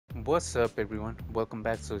What's up, everyone? Welcome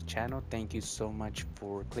back to the channel. Thank you so much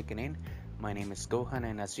for clicking in. My name is Gohan,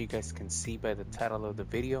 and as you guys can see by the title of the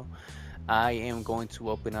video, I am going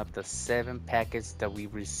to open up the 7 packets that we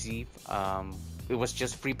received. It was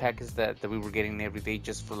just free packets that we were getting every day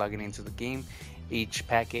just for logging into the game. Each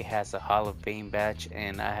packet has a Hall of Fame badge,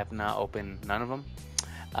 and I have not opened none of them.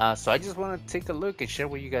 So I just want to take a look and share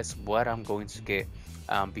with you guys what I'm going to get.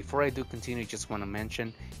 Before I do continue, just want to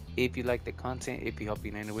mention, if you like the content, if you help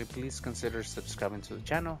in any way, please consider subscribing to the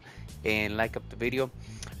channel and like up the video.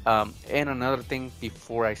 And another thing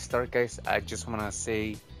before I start, guys, I just want to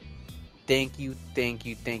say thank you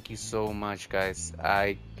so much, guys.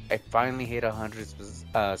 I finally hit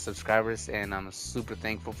 100 subscribers, and I'm super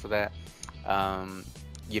thankful for that. Um,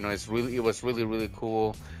 it was really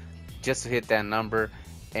cool just to hit that number.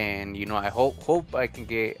 And I hope I can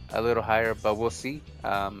get a little higher, but we'll see.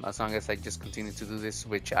 As long as I just continue to do this,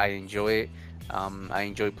 which I enjoy it. I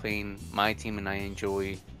enjoy playing my team, and I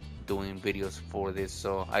enjoy doing videos for this.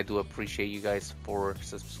 So I do appreciate you guys for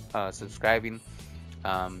subscribing,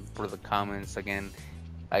 for the comments. Again,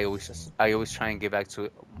 I always try and get back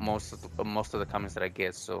to most of the comments that I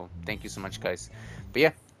get. So thank you so much, guys. But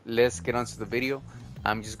yeah, let's get on to the video.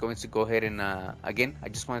 I'm just going to go ahead and again, I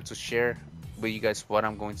just wanted to share with you guys what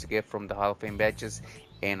I'm going to get from the Hall of Fame badges.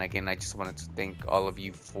 And again, I just wanted to thank all of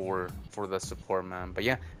you for the support, man. But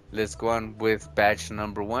yeah, let's go on with badge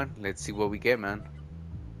number 1. Let's see what we get, man.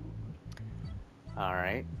 All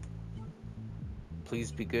right,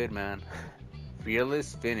 please be good, man.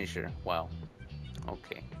 Fearless finisher. Wow.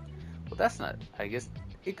 Okay. Well, that's not. I guess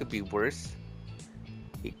it could be worse.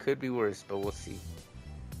 It could be worse, but we'll see.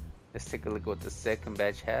 Let's take a look at what the second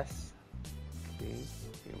batch has. Okay,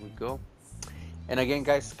 here we go. And again,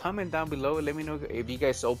 guys, comment down below. Let me know if you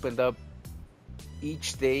guys opened up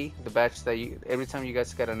each day the batch that every time you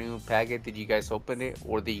guys got a new packet, did you guys open it,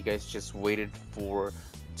 or did you guys just waited for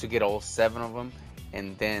to get all 7 of them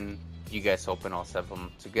and then you guys open all 7 of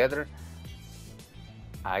them together?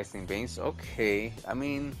 Iceland Veins. Okay, I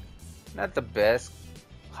mean, not the best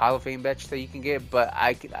Hall of Fame badge that you can get, but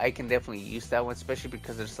I can definitely use that one, especially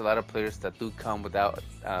because there's a lot of players that do come without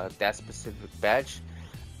that specific badge.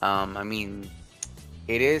 I mean,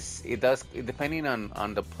 depending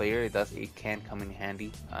on the player, it can come in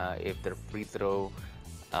handy. If their free throw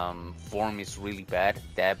form is really bad,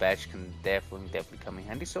 that badge can definitely come in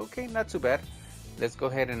handy. So okay, not too bad. Let's go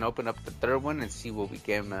ahead and open up the third one and see what we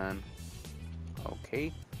get, man.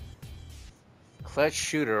 Okay, clutch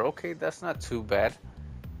shooter. Okay, that's not too bad.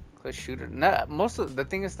 Clutch shooter. Not most of the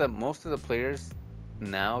thing is that most of the players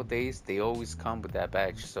nowadays, they always come with that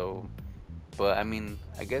badge. So, but I mean,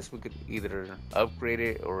 I guess we could either upgrade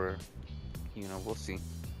it, or we'll see,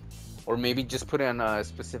 or maybe just put it on a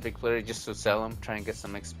specific player just to sell them. Try and get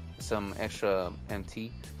some extra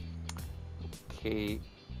MT. Okay,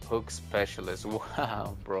 hook specialist.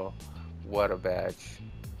 Wow, bro, what a badge.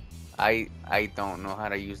 I don't know how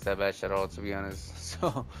to use that badge at all, to be honest.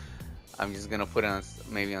 So I'm just gonna put it on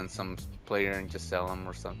maybe on some player and just sell them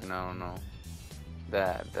or something. I don't know.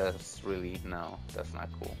 That's really, no, that's not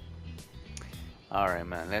cool. All right,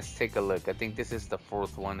 man. Let's take a look. I think this is the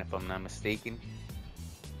 4th one, if I'm not mistaken.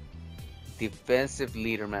 Defensive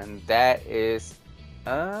leader, man. That is,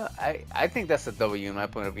 I think that's a W in my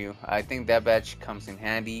point of view. I think that badge comes in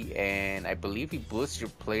handy, and I believe he boosts your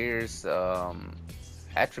players'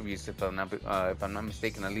 attributes, if I'm not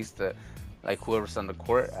mistaken. At least like whoever's on the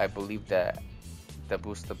court, I believe that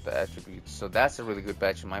boosts up the attributes. So that's a really good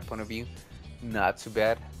badge in my point of view. Not too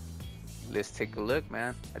bad. Let's take a look,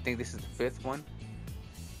 man. I think this is the 5th one,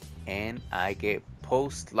 and I get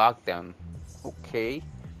post lockdown. Okay.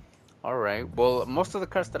 All right. Well, most of the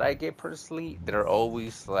cards that I get personally, they're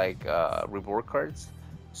always like reward cards.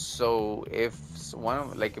 So if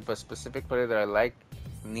if a specific player that I like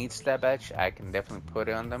needs that badge, I can definitely put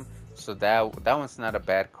it on them. So that one's not a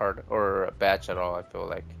bad card or a badge at all, I feel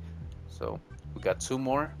like. So we got 2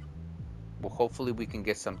 more. Well, hopefully we can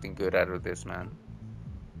get something good out of this, man.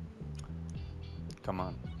 Come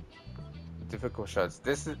on. Difficult shots.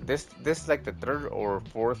 This is like the 3rd or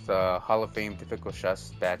 4th Hall of Fame difficult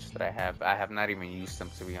shots badge that I have. I have not even used them,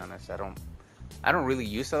 to be honest. I don't really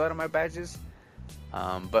use a lot of my badges.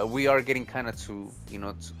 But we are getting kind of to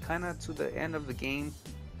the end of the game.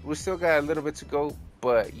 We still got a little bit to go,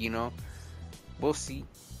 but we'll see.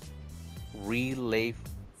 Relay.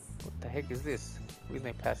 What the heck is this?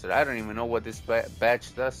 Relay passer. I don't even know what this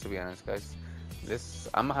badge does, to be honest, guys.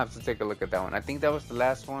 I'm gonna have to take a look at that one. I think that was the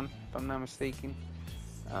last one, if I'm not mistaken.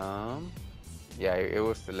 Yeah, it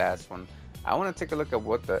was the last one. I want to take a look at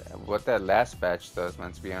what that last badge does,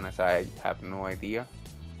 man. To be honest, I have no idea.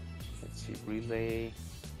 Let's see, relay.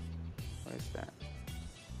 What is that?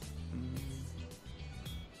 Mm,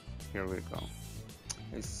 Here we go.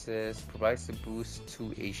 It says provides a boost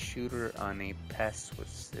to a shooter on a pass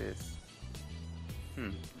assist.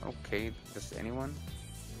 Okay. Does anyone?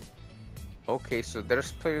 Okay, so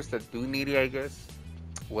there's players that do need it, I guess.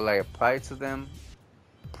 Will I apply to them?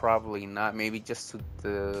 Probably not. Maybe just to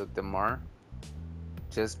the DeMar,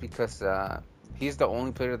 just because he's the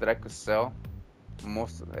only player that I could sell.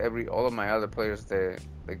 All of my other players that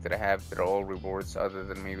I have, they're all rewards other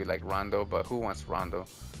than maybe like Rondo. But who wants Rondo?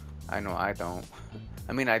 I know I don't.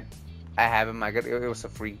 I mean, I have him. It was a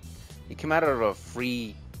free. He came out of a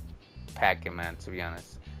free packet, man. To be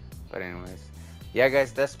honest. But anyways, yeah,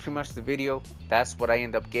 guys, that's pretty much the video. That's what I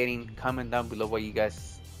end up getting. Comment down below what you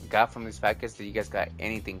guys got from this package. Did you guys got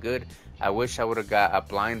anything good? I wish I would have got a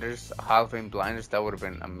blinders, a Hall of Fame blinders. That would have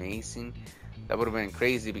been amazing. That would have been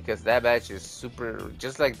crazy because that badge is super,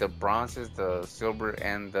 just like the bronzes, the silver,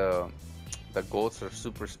 and the golds are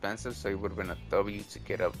super expensive. So it would have been a W to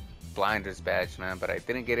get a blinders badge, man. But I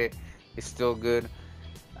didn't get it. It's still good.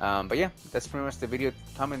 But yeah, that's pretty much the video.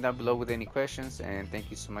 Comment down below with any questions, and thank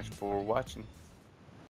you so much for watching.